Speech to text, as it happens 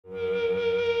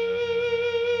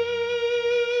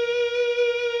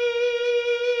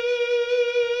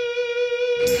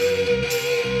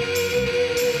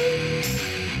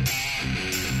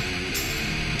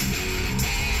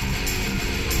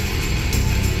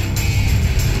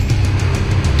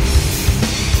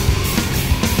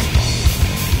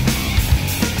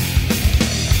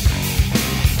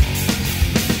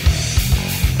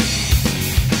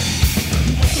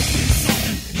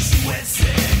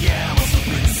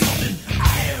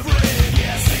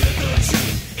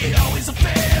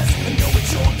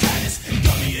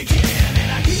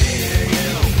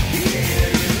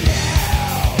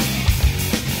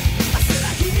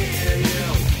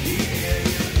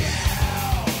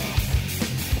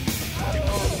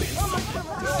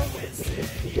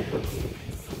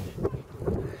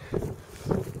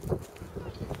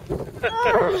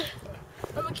I'm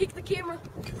gonna kick the camera.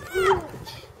 Don't kick the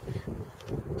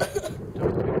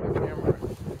camera.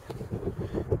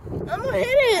 I'm gonna hit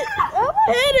it. I'm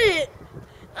gonna hit it.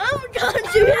 I'm going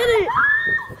to hit it.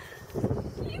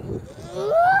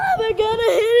 I'm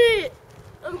gonna hit it.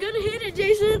 I'm gonna hit it,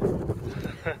 Jason.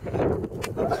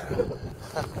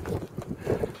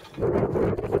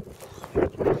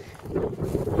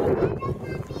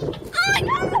 Oh my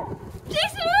God!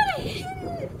 Jason, hit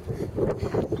it.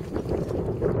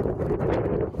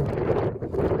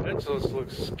 That just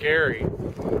looks scary.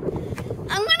 I'm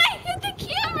gonna hit the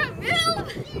camera, Bill.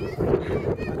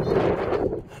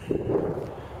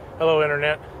 Hello,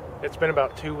 Internet. It's been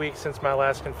about 2 weeks since my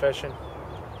last confession.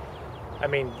 I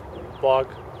mean, vlog.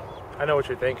 I know what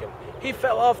you're thinking. He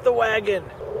fell off the wagon.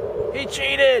 He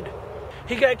cheated.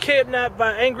 He got kidnapped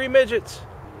by angry midgets.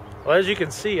 Well, as you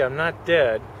can see, I'm not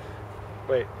dead.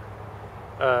 Wait.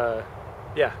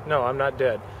 Yeah, no, I'm not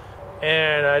dead.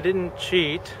 And I didn't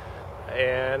cheat.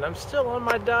 And I'm still on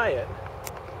my diet.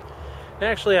 And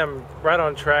actually, I'm right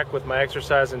on track with my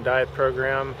exercise and diet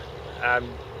program. I'm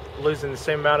losing the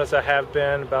same amount as I have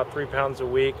been, about 3 pounds a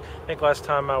week. I think last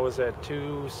time I was at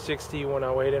 260 when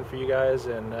I weighed in for you guys,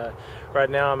 and right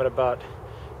now I'm at about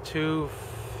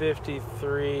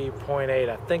 253.8.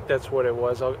 I think that's what it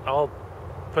was. I'll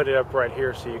put it up right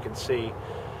here so you can see.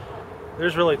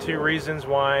 There's really 2 reasons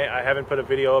why I haven't put a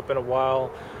video up in a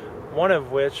while. One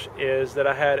of which is that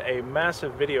I had a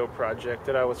massive video project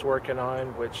that I was working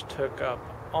on, which took up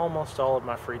almost all of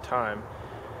my free time.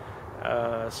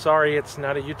 Sorry, it's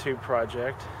not a YouTube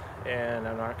project, and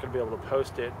I'm not going to be able to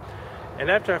post it. And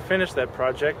after I finished that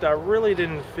project, I really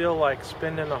didn't feel like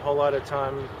spending a whole lot of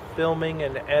time filming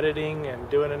and editing and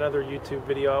doing another YouTube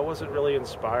video. I wasn't really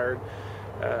inspired,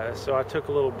 so I took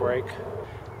a little break.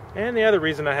 And the other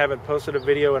reason I haven't posted a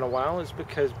video in a while is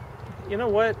because, you know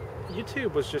what?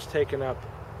 YouTube was just taking up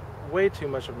way too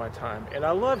much of my time, and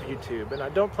I love YouTube, and I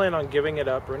don't plan on giving it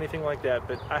up or anything like that,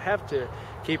 but I have to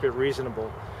keep it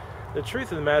reasonable. The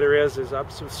truth of the matter is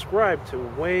I've subscribed to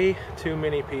way too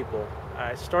many people.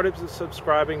 I started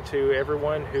subscribing to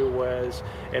everyone who was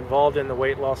involved in the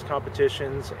weight loss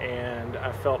competitions, and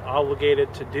I felt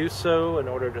obligated to do so in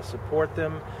order to support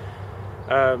them.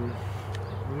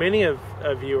 Many of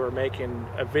you are making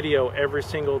a video every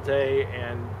single day,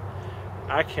 and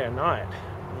I cannot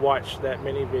watch that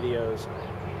many videos.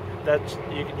 That's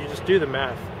you just do the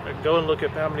math. Go and look at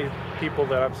how many people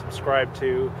that I'm subscribed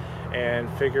to, and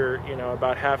figure, you know,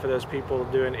 about half of those people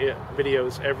doing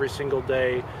videos every single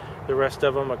day, the rest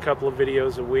of them a couple of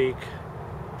videos a week.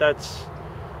 That's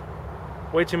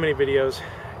way too many videos.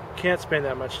 Can't spend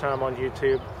that much time on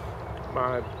YouTube.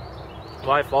 My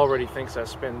wife already thinks I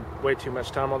spend way too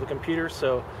much time on the computer,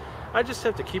 so I just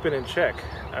have to keep it in check.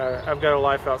 I've got a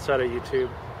life outside of YouTube.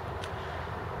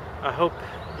 I hope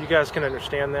you guys can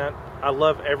understand that. I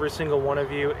love every single one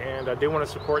of you, and I do want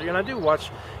to support you, and I do watch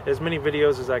as many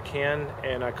videos as I can,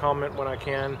 and I comment when I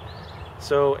can.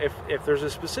 So if there's a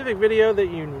specific video that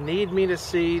you need me to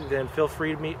see, then feel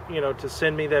free to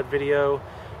send me that video,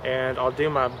 and I'll do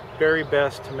my very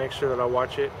best to make sure that I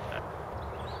watch it.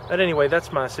 But anyway,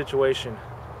 that's my situation.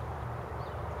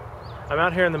 I'm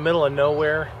out here in the middle of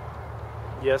nowhere.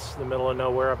 Yes, the middle of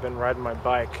nowhere. I've been riding my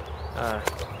bike.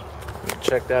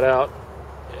 Check that out.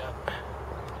 Yeah.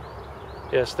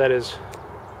 Yes,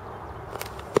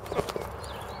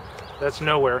 that's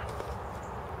nowhere.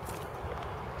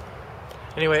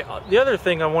 Anyway, the other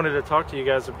thing I wanted to talk to you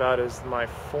guys about is my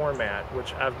format,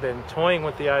 which I've been toying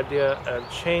with the idea of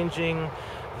changing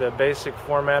the basic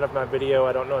format of my video.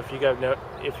 I don't know if you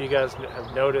guys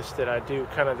have noticed that I do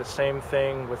kind of the same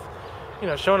thing with,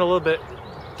 showing a little bit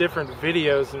different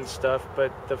videos and stuff,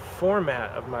 but the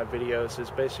format of my videos is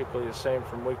basically the same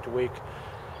from week to week.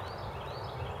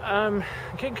 I'm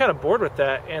getting kind of bored with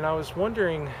that, and I was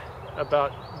wondering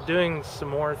about doing some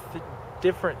more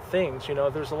different things.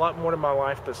 There's a lot more to my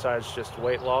life besides just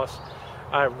weight loss.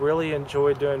 I really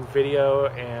enjoy doing video,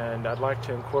 and I'd like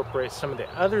to incorporate some of the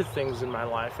other things in my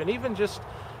life, and even just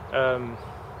try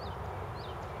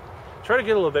to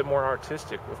get a little bit more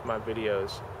artistic with my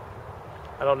videos.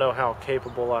 I don't know how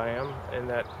capable I am in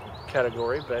that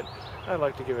category, but I'd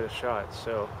like to give it a shot.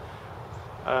 So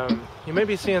you may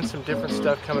be seeing some different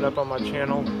stuff coming up on my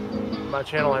channel. My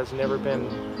channel has never been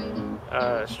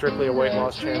strictly a weight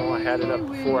loss channel. I had it up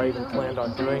before I even planned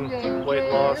on doing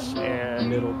weight loss,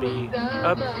 and it'll be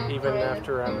up even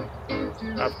after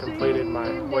I've completed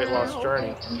my weight loss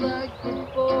journey.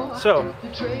 So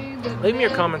leave me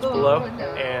your comments below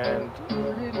and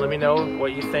let me know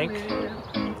what you think.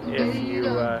 If you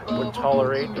would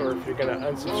tolerate, or if you're going to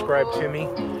unsubscribe to me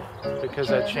because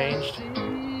I changed.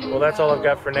 Well, that's all I've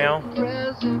got for now.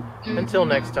 Until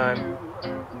next time,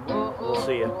 we'll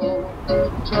see you.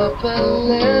 Drop a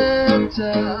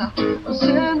letter, I'll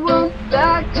send one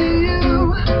back to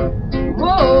you.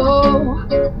 Whoa,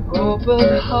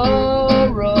 open heart.